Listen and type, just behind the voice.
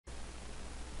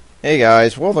Hey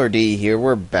guys, Waller D here.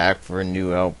 We're back for a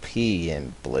new LP,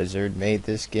 and Blizzard made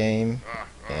this game.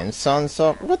 And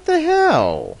Sunsoft. What the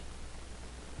hell?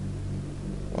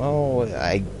 Well,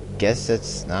 I guess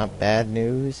that's not bad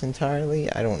news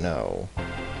entirely. I don't know.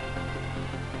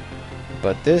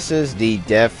 But this is the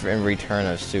death and return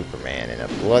of Superman, and a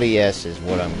bloody S is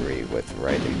what I'm greeted with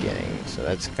right at the beginning. So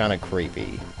that's kind of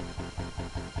creepy.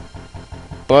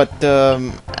 But,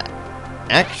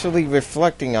 actually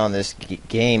reflecting on this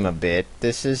game a bit,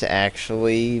 this is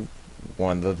actually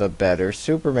one of the better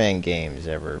Superman games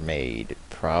ever made.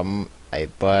 But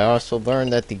I also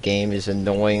learned that the game is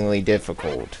annoyingly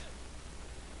difficult.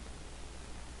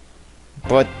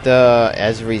 But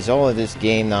as a result of this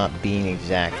game not being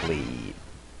exactly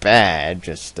bad,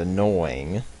 just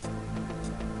annoying,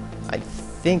 I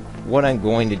think what I'm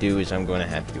going to do is I'm going to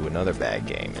have to do another bad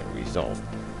game in result.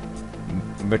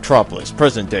 Metropolis,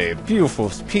 present day, a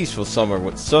beautiful, peaceful summer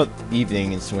with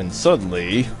evenings when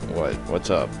suddenly...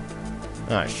 What's up?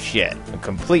 Ah, shit. A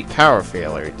complete power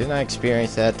failure. Didn't I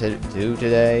experience that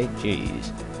today?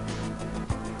 Jeez.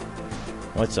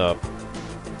 What's up?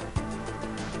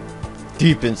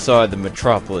 Deep inside the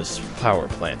Metropolis power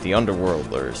plant, the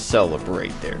Underworlders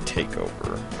celebrate their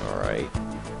takeover. Alright.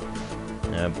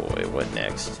 Oh boy, what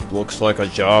next? Looks like a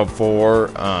job for...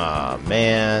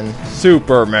 man.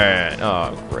 Superman!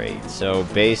 Oh, great. So,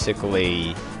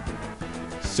 basically,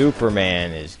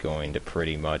 Superman is going to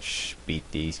pretty much beat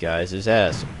these guys'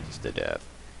 asses to death.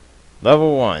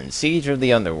 Level 1, Siege of the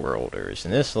Underworlders.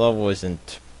 And this level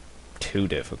isn't too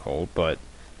difficult, but...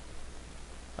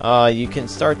 you can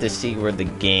start to see where the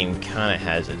game kind of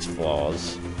has its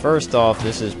flaws. First off,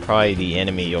 this is probably the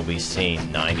enemy you'll be seeing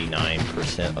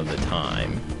 99% of the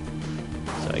time.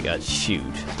 So I got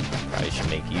shoot. Probably should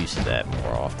make use of that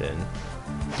more often.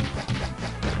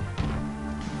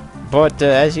 But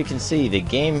as you can see, the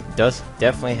game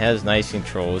definitely has nice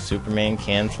controls. Superman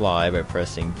can fly by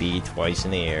pressing B twice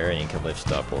in the air, and he can lift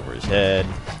stuff over his head.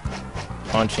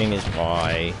 Punching is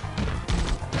Y.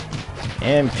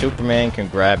 And Superman can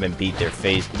grab and beat the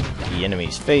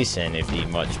enemy's face in if he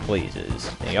much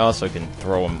pleases. And he also can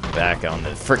throw him back on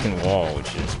the frickin' wall,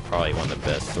 which is probably one of the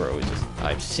best throws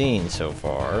I've seen so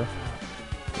far.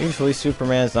 Usually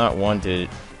Superman's not one to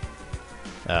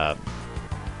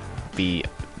be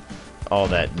all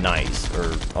that nice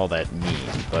or all that mean,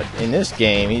 but in this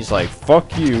game he's like,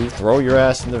 fuck you, throw your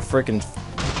ass in the frickin'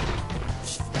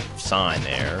 sign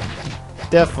there.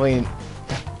 Definitely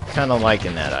kind of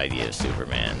liking that idea of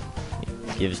Superman.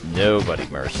 He gives nobody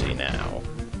mercy now.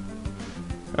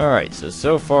 Alright,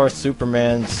 so far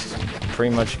Superman's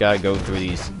pretty much got to go through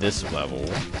this level.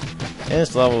 And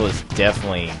this level is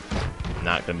definitely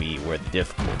not going to be where the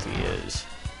difficulty is.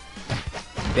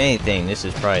 If anything, this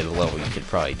is probably the level you could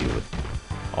probably do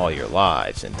with all your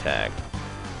lives intact.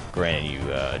 Granted, you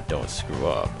don't screw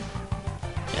up.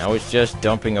 And I was just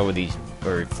dumping over these,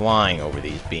 or flying over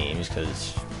these beams,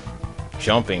 because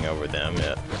jumping over them,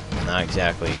 not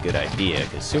exactly a good idea,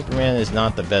 because Superman is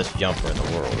not the best jumper in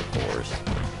the world, of course.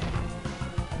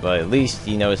 But at least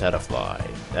he knows how to fly.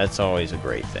 That's always a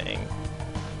great thing.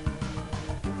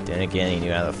 Then again, he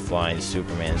knew how to fly in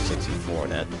Superman 64,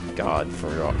 and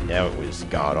that was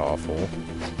god-awful.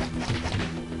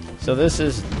 So this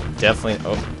is definitely...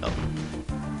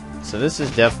 So this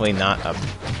is definitely not a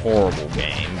horrible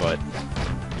game, but...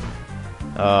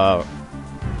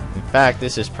 in fact,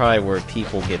 this is probably where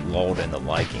people get lulled into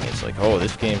liking it. It's like, oh,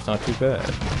 this game's not too bad.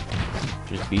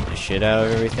 Just beat the shit out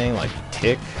of everything, like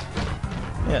Tick.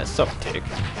 Yeah, sup, Tick.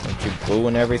 Don't you blue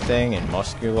and everything and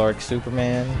muscular like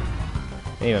Superman?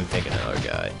 Maybe I'm thinking another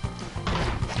guy.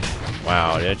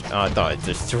 Wow, I thought I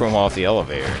just threw him off the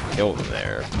elevator and killed him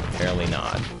there. Apparently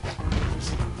not.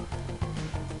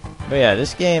 But yeah,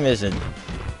 this game isn't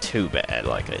too bad,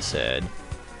 like I said.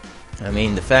 I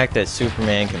mean, the fact that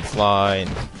Superman can fly and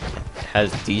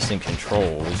has decent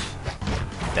controls,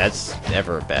 that's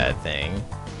never a bad thing.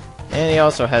 And he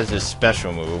also has this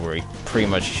special move where he pretty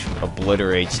much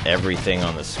obliterates everything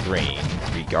on the screen,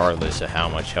 regardless of how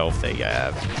much health they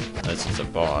have. Unless it's a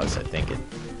boss, I think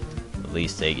at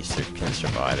least they can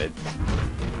survive it.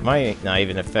 Might not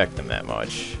even affect them that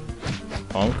much.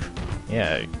 Punk?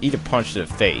 Yeah, eat a punch to the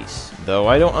face. Though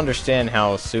I don't understand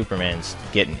how Superman's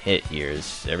getting hit here.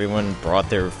 Is everyone brought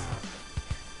their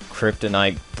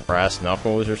kryptonite brass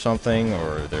knuckles or something?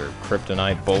 Or their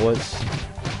kryptonite bullets?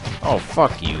 Oh,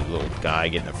 fuck you, little guy,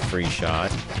 getting a free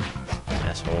shot.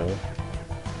 Asshole.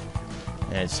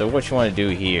 And so what you want to do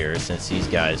here, since these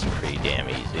guys are pretty damn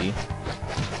easy,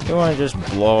 you want to just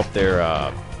blow up their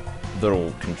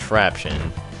little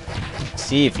contraption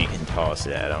see if you can toss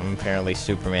it at him. Apparently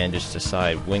Superman just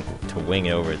decided to wing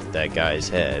it over that guy's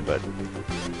head, but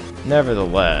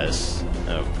nevertheless...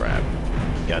 Oh crap,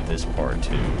 got this part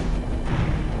too.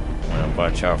 Wanna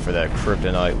watch out for that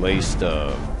kryptonite-laced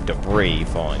debris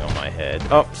falling on my head.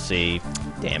 Oh, see?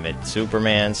 Damn it,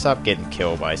 Superman, stop getting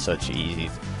killed by such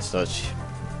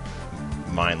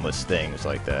mindless things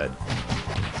like that.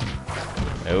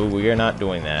 No, we are not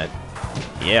doing that.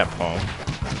 Yeah, punk.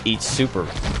 Eat super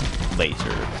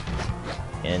laser.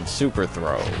 And super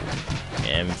throw.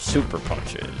 And super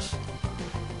punches.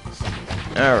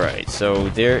 Alright, so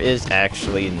there is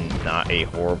actually not a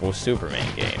horrible Superman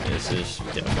game. This is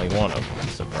definitely one of them,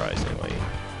 surprisingly.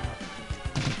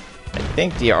 I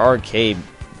think the arcade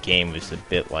game was a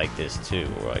bit like this too.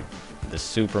 Like the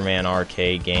Superman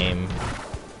arcade game.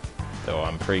 Though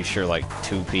I'm pretty sure like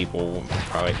 2 people,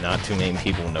 probably not too many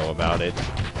people know about it.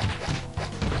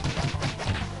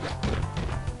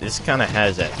 This kind of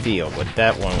has that feel, but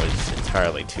that one was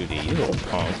entirely 2D. You little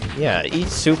punk. Yeah, eat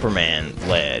Superman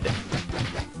lead.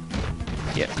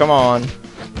 Yeah, come on,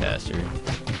 bastard.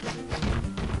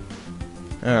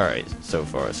 Alright, so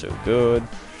far so good.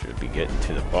 Should be getting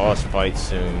to the boss fight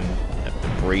soon. Have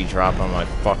debris drop on my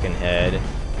fucking head.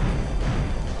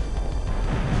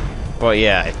 But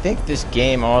yeah, I think this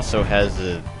game also has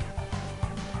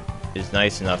is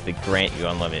nice enough to grant you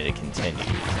unlimited continues.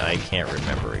 I can't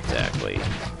remember exactly.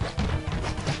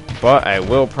 But I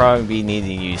will probably be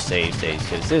needing to use save states,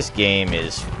 because this game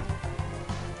is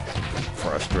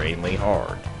frustratingly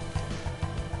hard.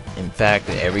 In fact,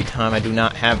 every time I do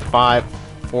not have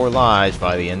 4 lives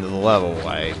by the end of the level,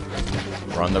 I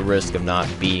run the risk of not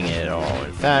beating it at all.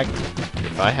 In fact,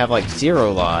 if I have like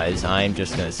 0 lives, I'm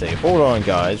just gonna say, hold on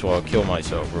guys, while I kill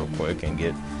myself real quick and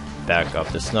get back up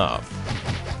to snuff.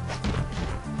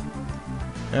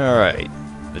 Alright,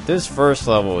 but this first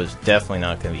level is definitely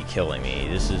not gonna be killing me.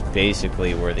 This is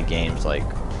basically where the game's like,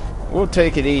 we'll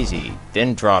take it easy,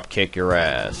 then drop kick your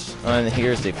ass. And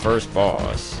here's the first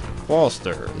boss,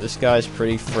 Wallster. This guy's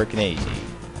pretty freaking easy.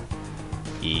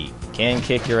 He can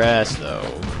kick your ass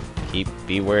though.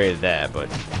 Be wary of that, but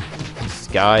this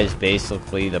guy's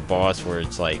basically the boss where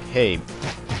it's like, hey,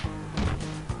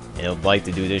 and he'll like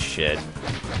to do this shit.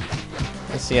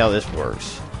 Let's see how this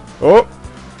works. Oh!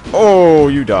 Oh,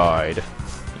 you died.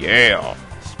 Yeah!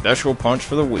 Special punch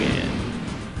for the win.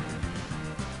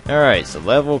 Alright, so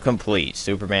level complete.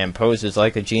 Superman poses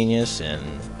like a genius, and...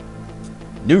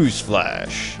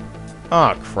 Newsflash!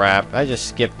 Aw, crap. I just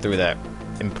skipped through that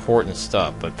important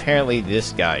stuff, but apparently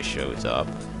this guy shows up,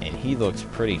 and he looks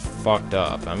pretty fucked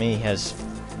up. I mean, he has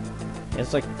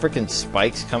like freaking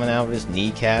spikes coming out of his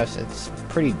kneecaps. It's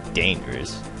pretty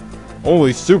dangerous.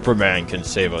 Only Superman can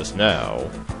save us now.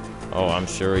 Oh, I'm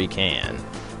sure he can.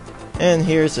 And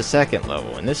here's the second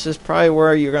level, and this is probably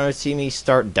where you're going to see me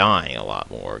start dying a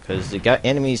lot more, because the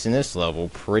enemies in this level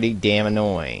pretty damn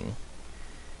annoying.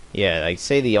 Yeah, I'd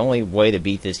say the only way to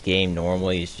beat this game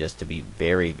normally is just to be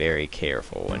very, very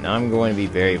careful. And I'm going to be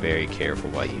very, very careful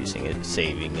by using it,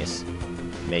 saving this,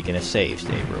 making a save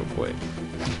state real quick.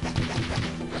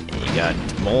 And you got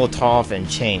Molotov and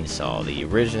Chainsaw. The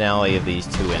originality of these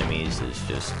 2 enemies is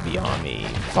just beyond me.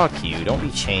 Fuck you, don't be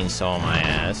chainsawing my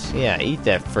ass. Yeah, eat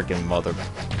that frickin'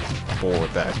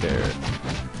 motherboard back there,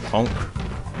 punk.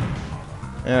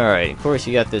 Alright, of course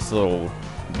you got this little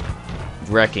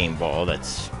wrecking ball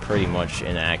that's pretty much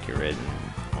inaccurate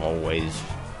and always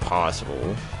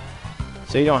possible.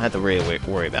 So you don't have to really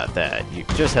worry about that. You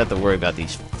just have to worry about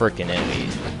these frickin'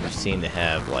 enemies who seem to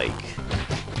have like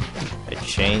a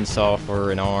chainsaw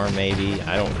for an arm, maybe?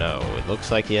 I don't know. It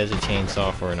looks like he has a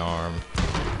chainsaw for an arm.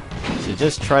 So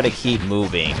just try to keep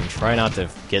moving. Try not to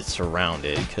get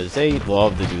surrounded, because they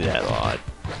love to do that a lot.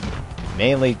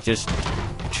 Mainly just...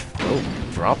 Oh,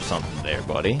 drop something there,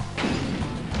 buddy.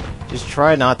 Just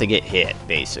try not to get hit,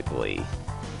 basically.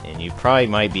 And you probably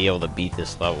might be able to beat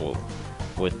this level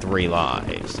with 3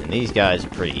 lives. And these guys are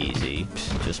pretty easy.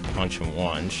 Just punch them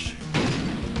once.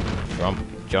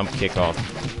 Jump kick off.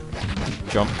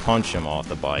 Jump punch him off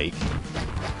the bike.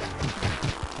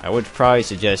 I would probably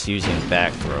suggest using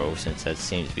back throw, since that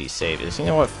seems to be safest. You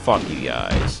know what? Fuck you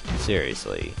guys.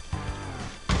 Seriously.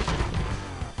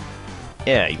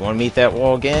 Yeah, you want to meet that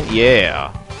wall again?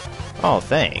 Yeah. Oh,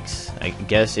 thanks. I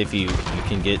guess if you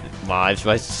can get lives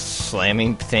by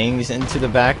slamming things into the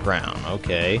background.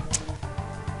 Okay.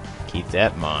 Keep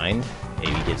that in mind.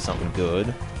 Maybe get something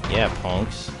good. Yeah,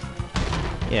 punks.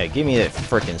 Yeah, give me that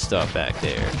frickin' stuff back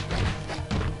there.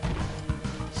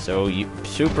 So,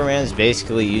 Superman's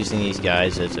basically using these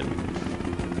guys as a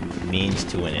means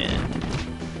to an end.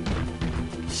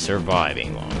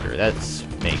 Surviving longer. That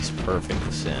makes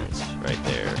perfect sense right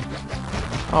there.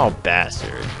 Oh,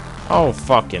 bastard. Oh,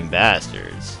 fucking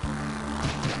bastards.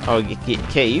 Oh,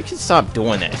 okay, you can stop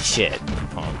doing that shit,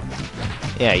 punk.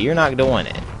 Yeah, you're not doing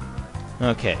it.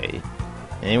 Okay.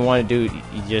 And you want to do...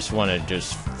 You just want to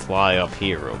just fly up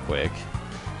here real quick.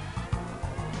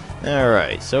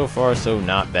 Alright, so far so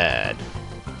not bad.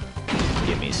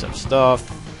 Give me some stuff.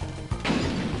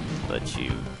 Let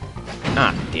you...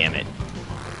 Ah, damn it.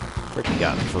 Freaking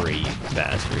got free,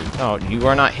 bastard. Oh, you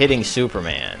are not hitting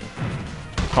Superman.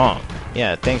 Punk.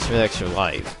 Yeah, thanks for the extra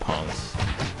life, punks.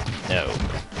 No.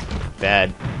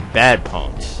 Bad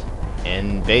punks.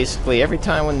 And basically, every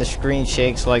time when the screen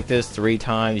shakes like this 3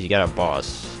 times, you got a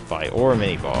boss fight, or a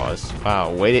mini-boss.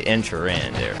 Wow, way to enter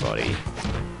in there, buddy.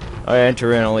 I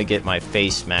enter in, only get my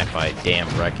face smacked by a damn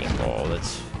wrecking ball.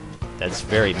 That's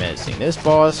very menacing. This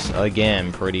boss,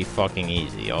 again, pretty fucking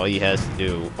easy. All you have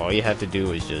to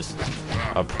do is just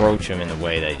approach him in a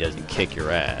way that he doesn't kick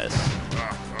your ass.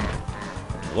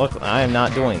 Look, I am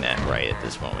not doing that right at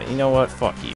this moment. You know what? Fuck you.